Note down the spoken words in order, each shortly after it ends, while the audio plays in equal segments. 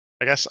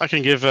I guess I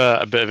can give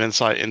a bit of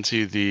insight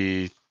into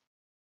the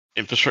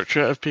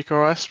infrastructure of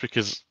PikaOS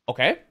because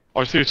Okay.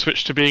 obviously we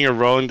switched to being a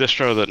rolling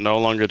distro that no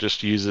longer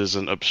just uses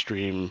an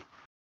upstream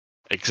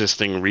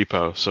existing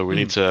repo. So we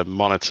need to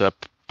monitor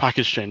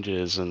package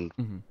changes and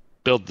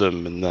build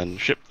them and then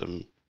ship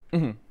them.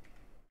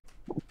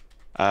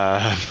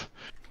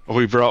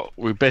 We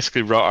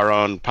basically wrote our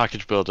own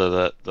package builder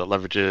that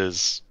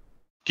leverages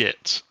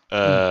Git,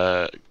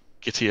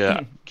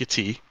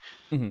 Git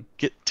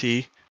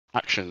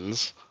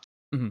actions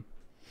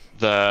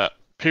that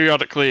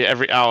periodically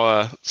every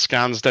hour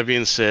scans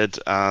Debian SID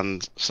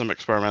and some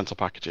experimental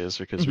packages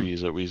because we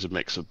use a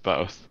mix of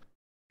both.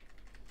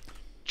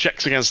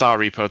 Checks against our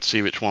repo to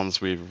see which ones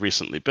we've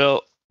recently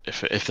built.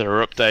 If there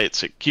are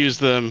updates, it queues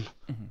them,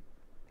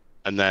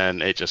 and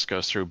then it just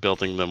goes through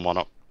building them one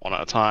at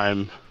a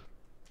time,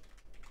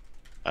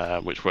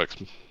 which works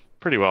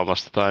pretty well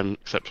most of the time,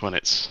 except when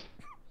it's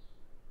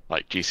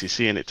like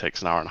GCC and it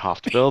takes an hour and a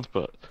half to build.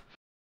 But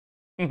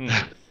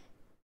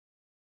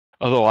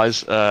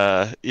otherwise,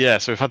 yeah.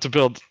 So we've had to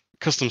build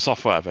custom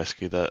software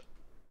basically that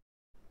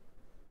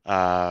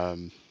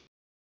I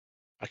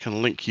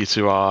can link you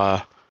to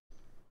our.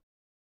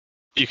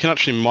 You can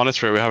actually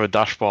monitor it. We have a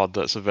dashboard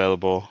that's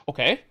available.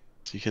 Okay.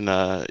 So you can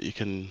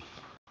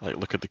like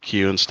look at the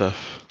queue and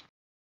stuff.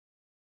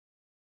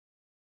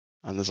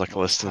 And there's like a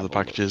list of the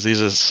packages.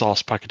 These are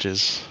source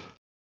packages.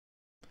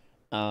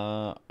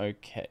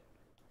 Okay.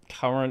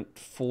 Current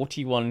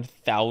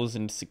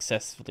 41,000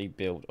 successfully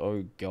built.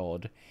 Oh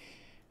god.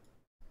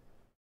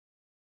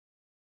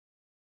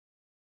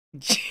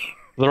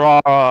 There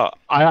are.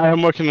 I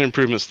am working on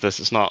improvements to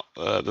this. It's not.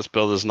 This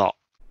build is not.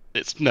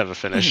 It's never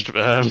finished.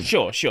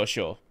 Sure. Things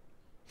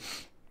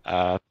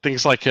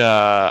like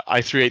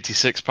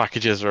i386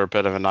 packages are a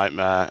bit of a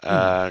nightmare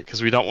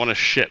because we don't want to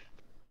ship.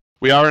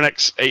 We are an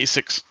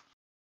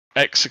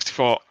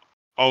x64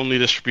 only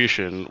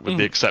distribution, with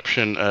the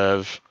exception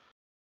of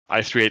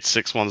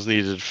i386 ones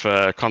needed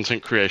for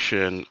content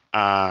creation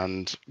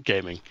and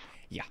gaming.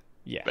 Yeah.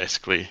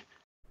 Basically.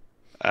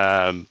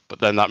 But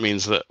then that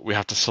means that we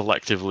have to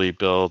selectively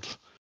build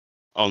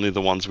only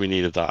the ones we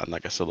need of that, and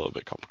that gets a little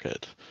bit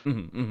complicated.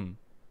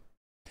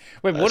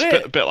 Wait, what?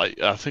 It's a bit like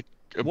I think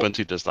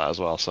Ubuntu does that as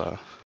well. So,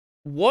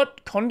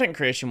 what content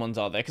creation ones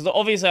are there? Because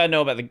obviously I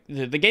know about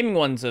the gaming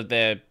ones are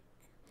there,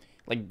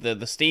 like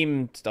the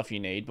Steam stuff you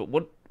need. But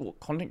what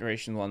content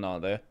creation one are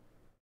there?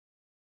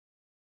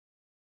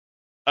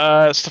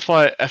 Stuff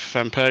like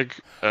FFmpeg,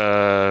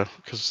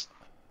 because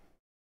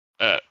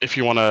if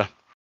you want to.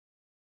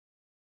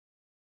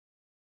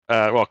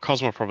 Well,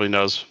 Cosmo probably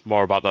knows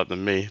more about that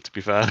than me, to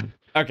be fair.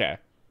 Okay.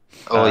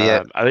 Oh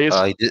yeah, I think it's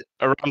I did.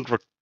 around.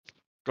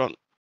 Gone.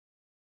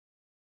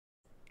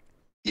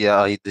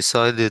 Yeah, I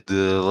decided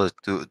to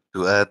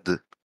add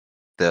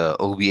the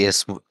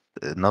OBS,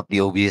 not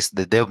the OBS,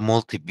 the Dev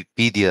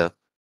Multipedia,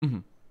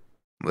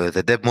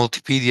 the Dev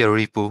Multipedia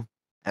repo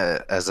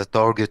as a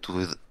target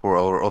for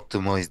our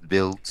optimized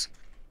builds.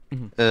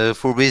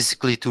 For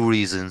basically two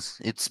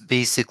reasons. It's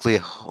basically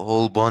a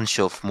whole bunch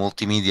of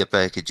multimedia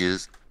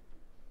packages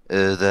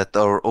that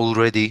are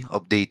already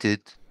updated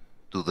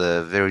to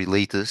the very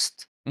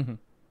latest.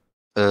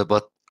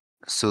 But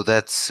so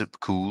that's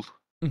cool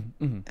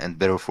and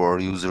better for our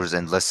users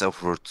and less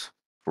effort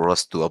for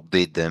us to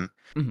update them.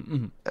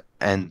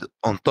 And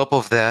on top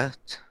of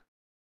that,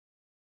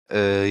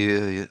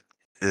 Deb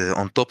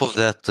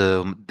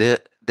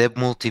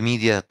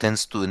Multimedia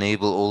tends to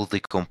enable all the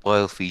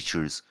compile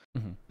features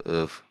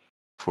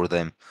for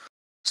them.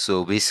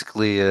 So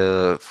basically,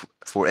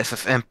 for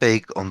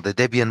FFmpeg on the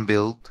Debian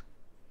build,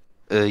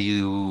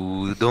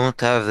 you don't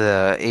have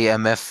the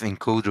AMF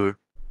encoder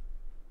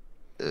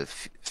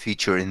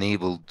feature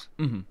enabled,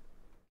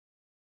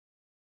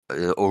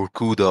 or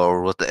CUDA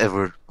or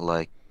whatever,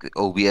 like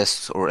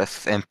OBS or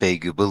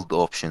FFmpeg build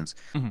options.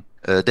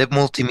 Deb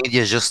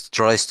Multimedia just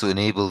tries to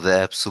enable the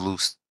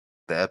absolute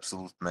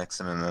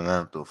maximum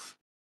amount of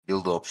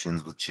build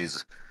options, which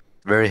is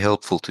very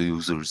helpful to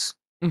users.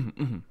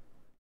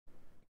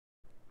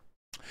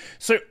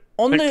 So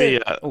on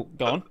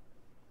go on.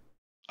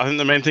 I think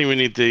the main thing we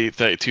need the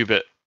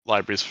 32-bit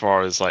libraries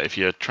for is like if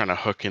you're trying to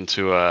hook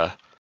into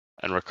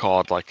and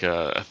record like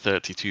a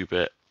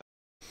 32-bit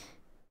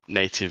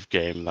native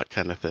game, that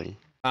kind of thing.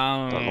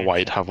 I don't know why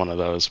you'd have one of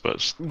those, but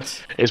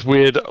it's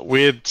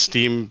weird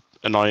Steam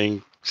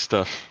annoying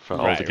stuff for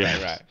all the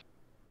games. Right.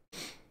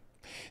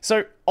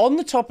 So on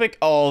the topic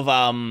of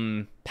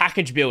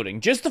package building,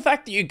 just the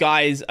fact that you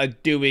guys are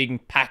doing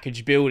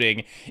package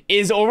building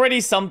is already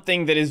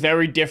something that is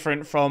very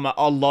different from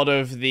a lot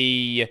of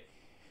the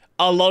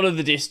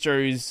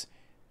distros,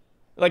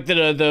 like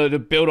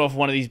the build off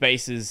one of these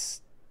bases,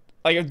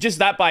 like just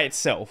that by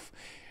itself.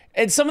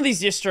 And some of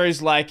these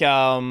distros, like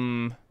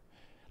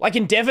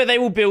Endeavor, they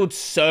will build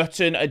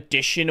certain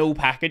additional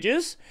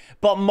packages,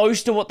 but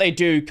most of what they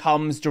do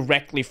comes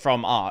directly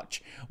from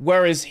Arch.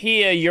 Whereas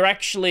here, you're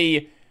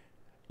actually,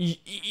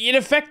 it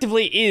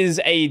effectively is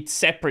a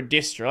separate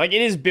distro. Like,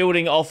 it is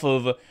building off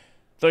of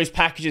those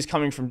packages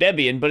coming from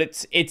Debian, but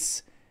it's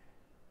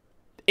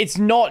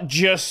not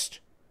just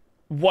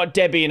what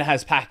Debian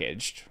has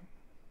packaged.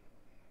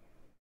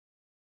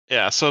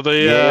 Yeah, so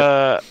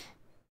the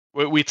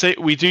we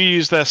do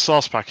use their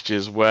source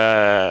packages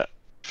where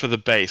for the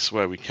base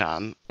where we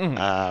can,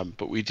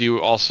 but we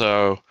do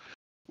also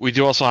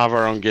have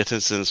our own Git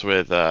instance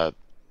with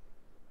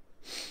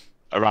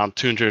around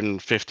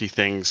 250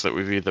 things that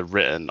we've either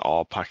written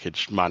or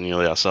packaged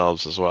manually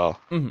ourselves as well.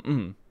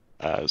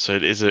 So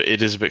it is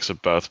a mix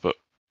of both, but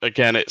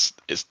again, it's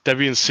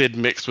Debian SID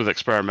mixed with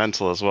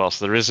experimental as well.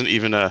 So there isn't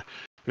even a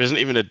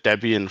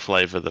Debian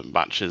flavor that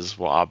matches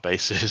what our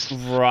base is.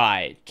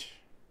 Right.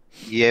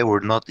 Yeah, we're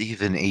not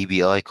even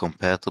ABI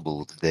compatible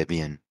with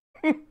Debian.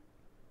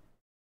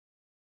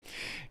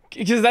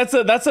 Because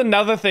that's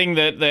another thing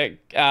that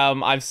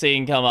I've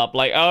seen come up.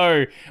 Like,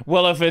 oh,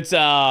 well, if it's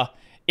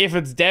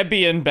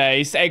Debian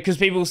based, because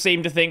people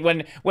seem to think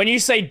when you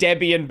say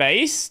Debian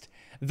based,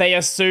 they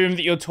assume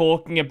that you're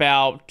talking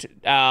about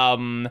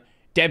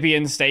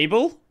Debian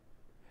stable,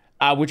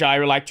 which I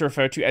like to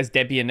refer to as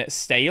Debian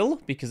stale,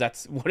 because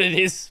that's what it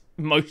is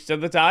most of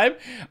the time.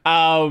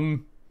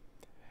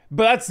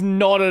 But that's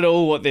not at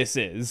all what this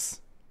is.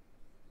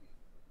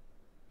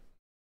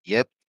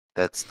 Yep,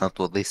 that's not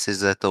what this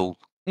is at all.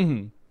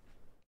 And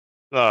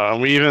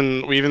we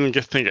even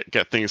get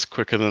things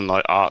quicker than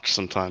like Arch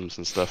sometimes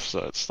and stuff.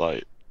 So it's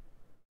like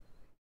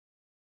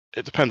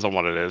it depends on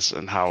what it is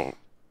and how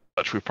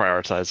much we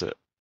prioritize it.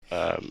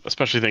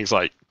 Especially things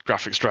like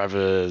graphics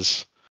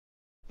drivers,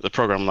 the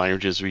program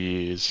languages we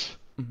use.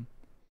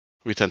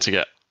 We tend to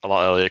get a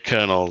lot earlier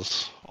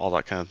kernels, all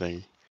that kind of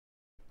thing.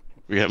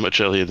 We get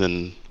much earlier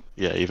than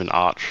even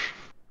Arch.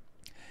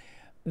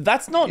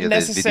 That's not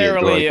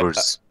necessarily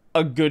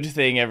a good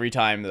thing every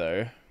time,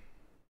 though.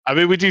 I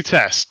mean, we do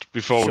test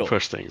before we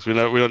push things. We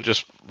don't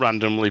just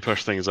randomly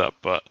push things up,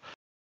 but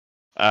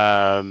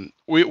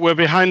we're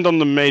behind on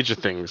the major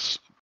things,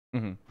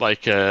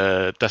 like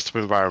desktop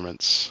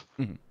environments,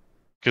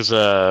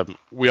 because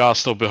we are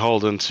still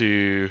beholden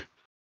to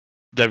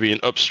Debian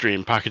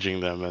upstream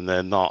packaging them, and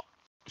they're not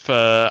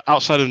for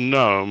outside of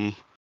GNOME.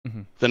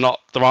 There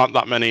aren't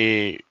that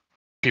many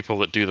people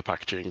that do the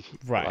packaging.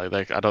 Right.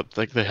 Like, I don't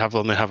think they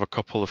only have a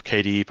couple of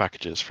KDE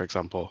packages, for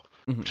example,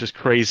 which is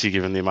crazy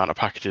given the amount of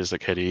packages that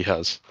KDE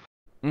has.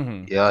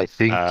 Yeah, I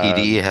think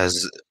KDE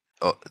has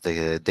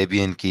the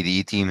Debian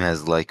KDE team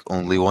has like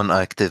only one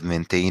active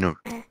maintainer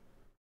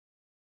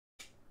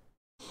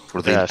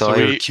for the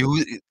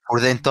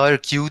entire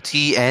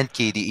Qt and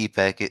KDE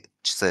package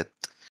set.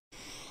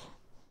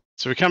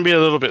 So we can be a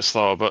little bit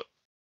slower, but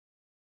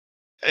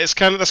that's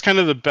kind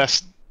of the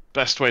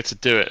best way to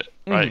do it,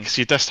 right? Because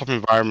your desktop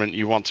environment,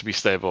 you want to be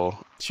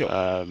stable.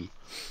 Sure.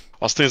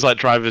 Whilst things like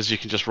drivers, you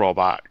can just roll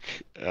back,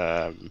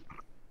 and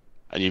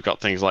you've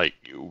got things like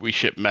we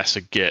ship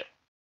Mesa Git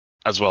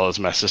as well as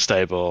Mesa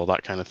Stable,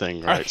 that kind of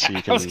thing, right?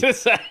 Okay, so I was gonna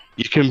say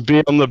you can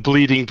be on the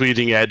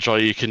bleeding edge, or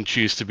you can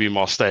choose to be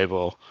more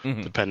stable,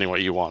 depending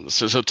what you want.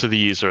 So it's up to the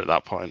user at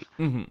that point.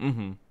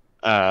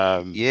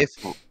 Yeah,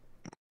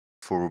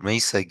 for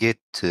Mesa Git,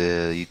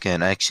 you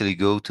can actually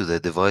go to the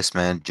device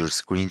manager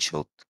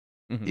screenshot.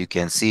 You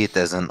can see it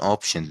as an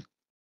option.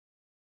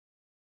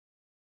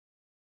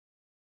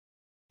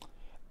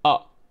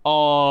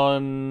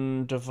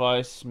 On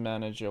device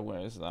manager,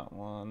 where is that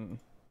one?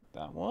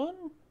 That one?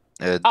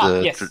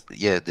 Yes.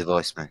 Yeah,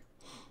 device man.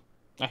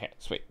 Okay,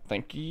 sweet.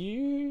 Thank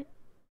you.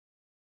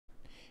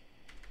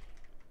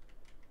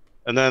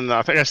 And then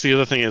I think that's the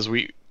other thing is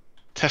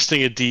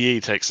testing a DE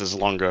takes us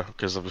longer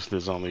because obviously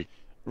there's only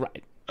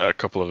a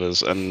couple of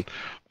us, and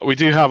we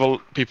do have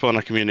people in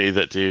our community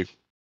that do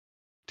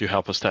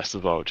help us test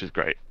as well, which is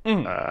great.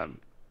 And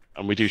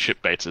we do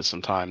ship betas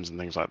sometimes and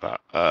things like that.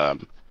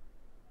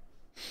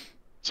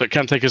 So it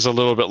can take us a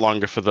little bit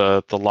longer for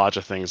the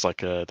larger things like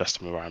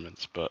desktop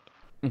environments, but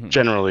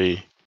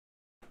generally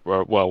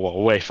we're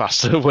way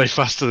faster than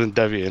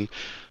Debian,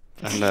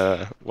 and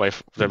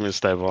Debian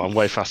stable, and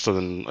way faster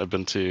than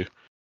Ubuntu.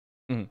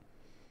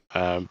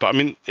 But I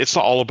mean, it's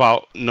not all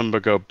about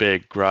number go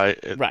big, right?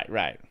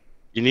 Right.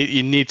 You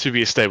need to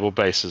be a stable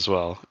base as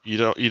well. You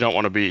don't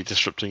want to be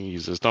disrupting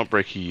users. Don't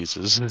break your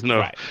users. There's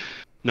no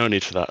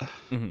need for that.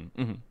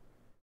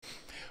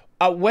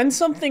 When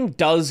something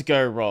does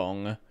go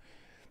wrong,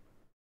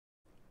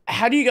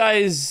 how do you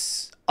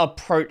guys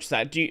approach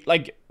that? Do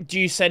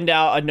you send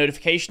out a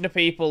notification to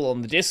people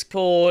on the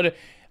Discord?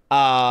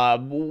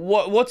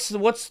 What's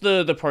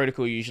the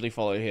protocol you usually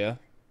follow here?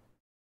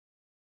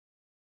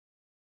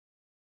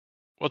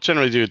 We'll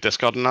generally do a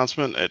Discord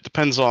announcement. It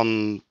depends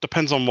on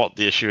what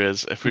the issue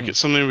is. If we get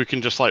something, we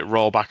can just like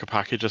roll back a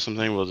package or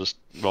something. We'll just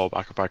roll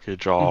back a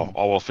package, or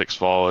we'll fix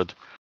forward.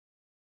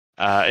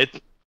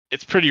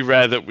 It's pretty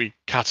rare that we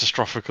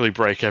catastrophically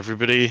break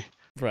everybody.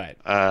 Right.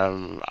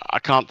 I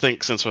can't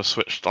think, since we're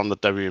switched on the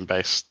Debian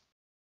base,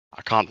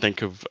 I can't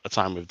think of a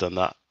time we've done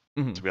that,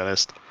 to be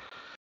honest.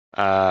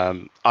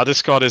 Our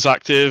Discord is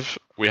active.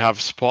 We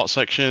have support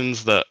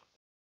sections that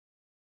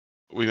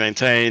we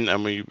maintain,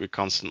 and we're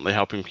constantly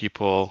helping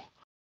people.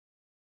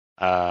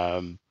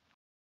 But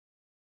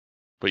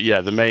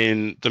yeah, the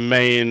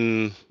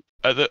main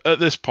at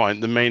this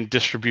point, the main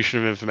distribution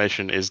of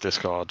information is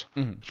Discord,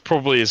 which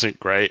probably isn't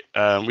great.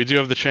 We do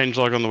have the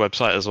changelog on the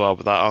website as well,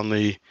 but that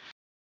only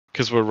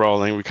because we're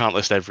rolling, we can't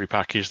list every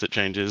package that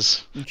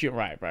changes.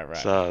 Right.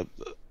 So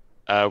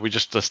we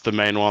just list the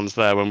main ones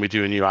there when we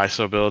do a new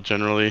ISO build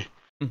generally.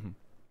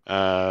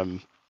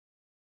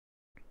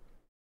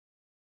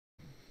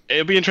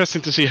 It'll be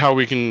interesting to see how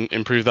we can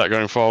improve that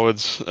going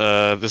forwards.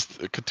 This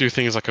could do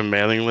things like a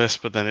mailing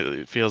list, but then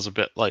it feels a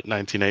bit like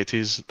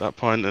 1980s at that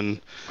point, and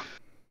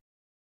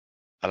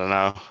I don't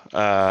know.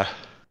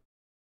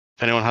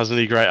 If anyone has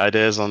any great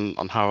ideas on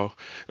how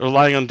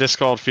relying on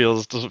Discord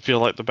doesn't feel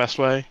like the best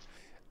way.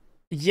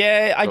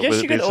 Yeah, I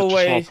guess you could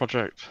always small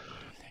project.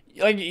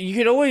 Like you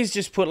could always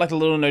just put like a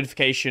little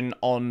notification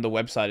on the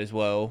website as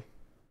well.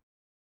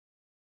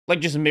 Like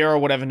just mirror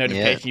whatever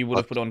notification you would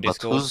have put on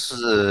Discord. But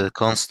who's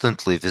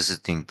constantly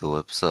visiting the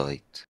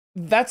website?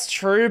 That's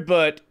true,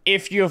 but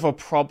if you have a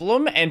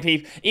problem and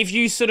if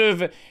you sort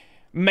of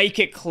make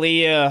it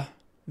clear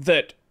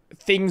that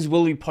things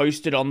will be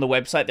posted on the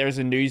website, there is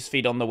a news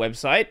feed on the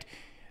website,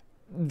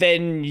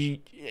 then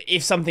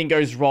if something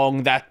goes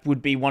wrong, that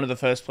would be one of the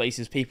first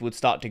places people would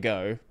start to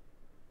go.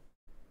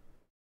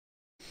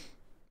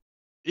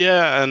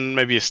 Yeah, and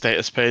maybe a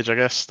status page, I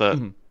guess,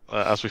 that,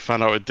 as we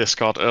found out with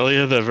Discord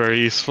earlier, they're very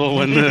useful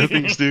when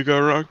things do go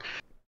wrong.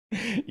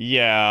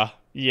 Yeah.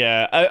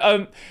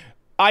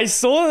 I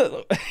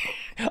saw...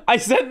 I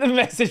sent the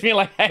message being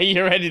like, hey,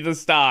 you're ready to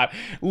start.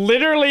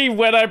 Literally,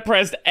 when I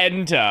pressed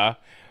enter,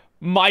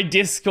 my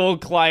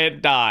Discord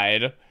client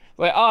died.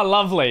 Like, oh,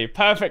 lovely.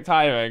 Perfect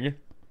timing.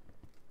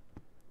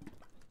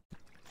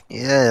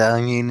 Yeah,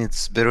 I mean,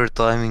 it's better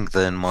timing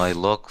than my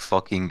lock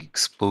fucking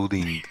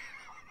exploding.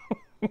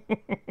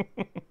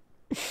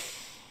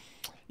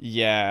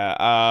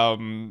 Yeah,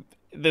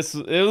 it was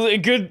a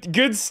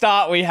good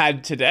start we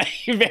had today.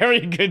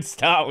 Very good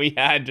start we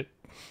had.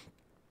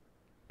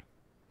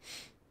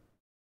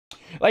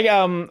 Like,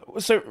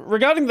 so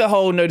regarding the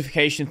whole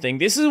notification thing,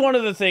 this is one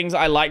of the things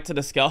I like to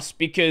discuss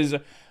because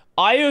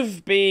I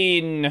have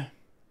been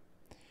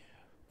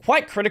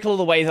quite critical of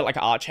the way that, like,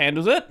 Arch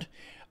handles it.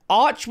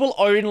 Arch will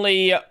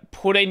only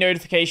put a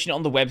notification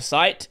on the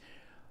website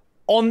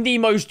on the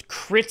most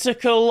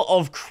critical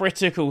of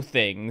critical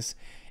things.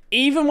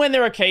 Even when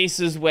there are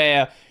cases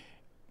where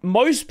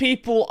most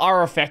people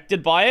are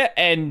affected by it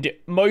and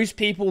most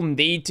people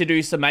need to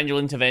do some manual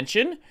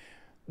intervention,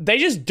 they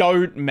just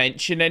don't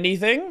mention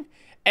anything.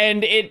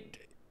 And it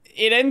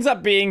ends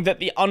up being that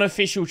the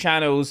unofficial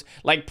channels,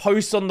 like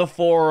posts on the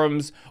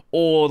forums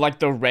or like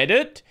the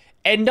Reddit,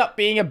 end up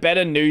being a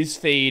better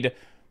newsfeed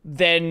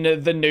than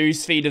the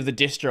newsfeed of the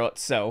distro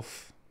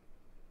itself.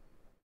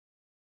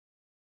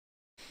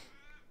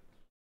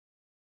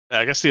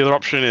 I guess the other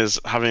option is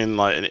having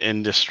like an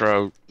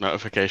in-distro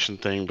notification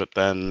thing, but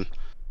then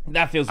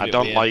that feels a bit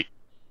weird. Like.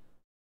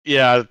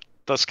 Yeah,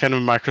 that's kind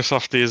of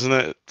Microsofty, isn't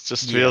it? It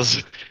just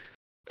feels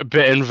a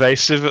bit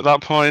invasive at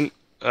that point.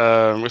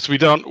 So we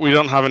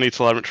don't have any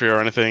telemetry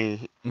or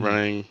anything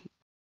running.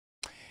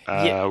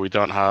 We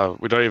don't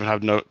even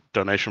have no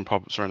donation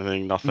pop-ups or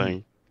anything.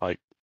 Nothing like.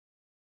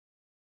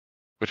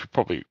 Which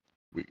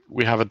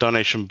we have a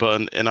donation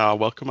button in our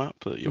welcome app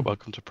that you're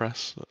welcome to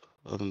press.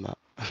 Other than that.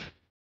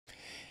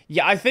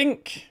 Yeah, I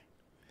think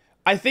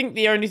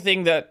the only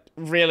thing that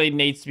really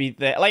needs to be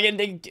there,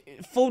 like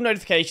full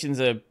notifications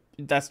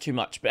that's too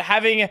much. But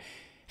having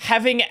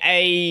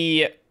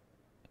a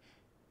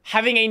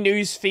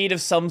news feed of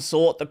some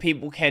sort that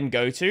people can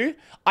go to,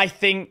 I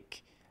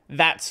think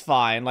that's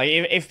fine. Like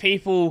if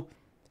people,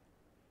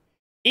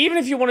 even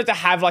if you wanted to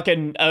have like a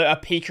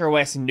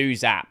PikaOS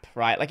news app,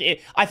 right? Like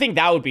I think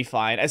that would be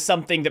fine as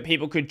something that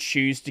people could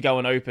choose to go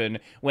and open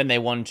when they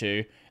want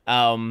to.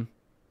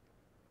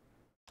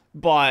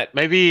 But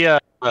maybe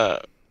if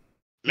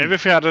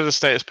we added a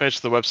status page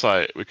to the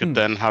website, we could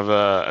then have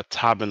a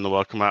tab in the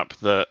welcome app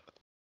that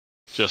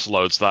just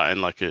loads that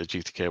in like a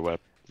GTK web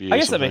view. I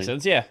guess that makes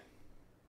sense. Yeah.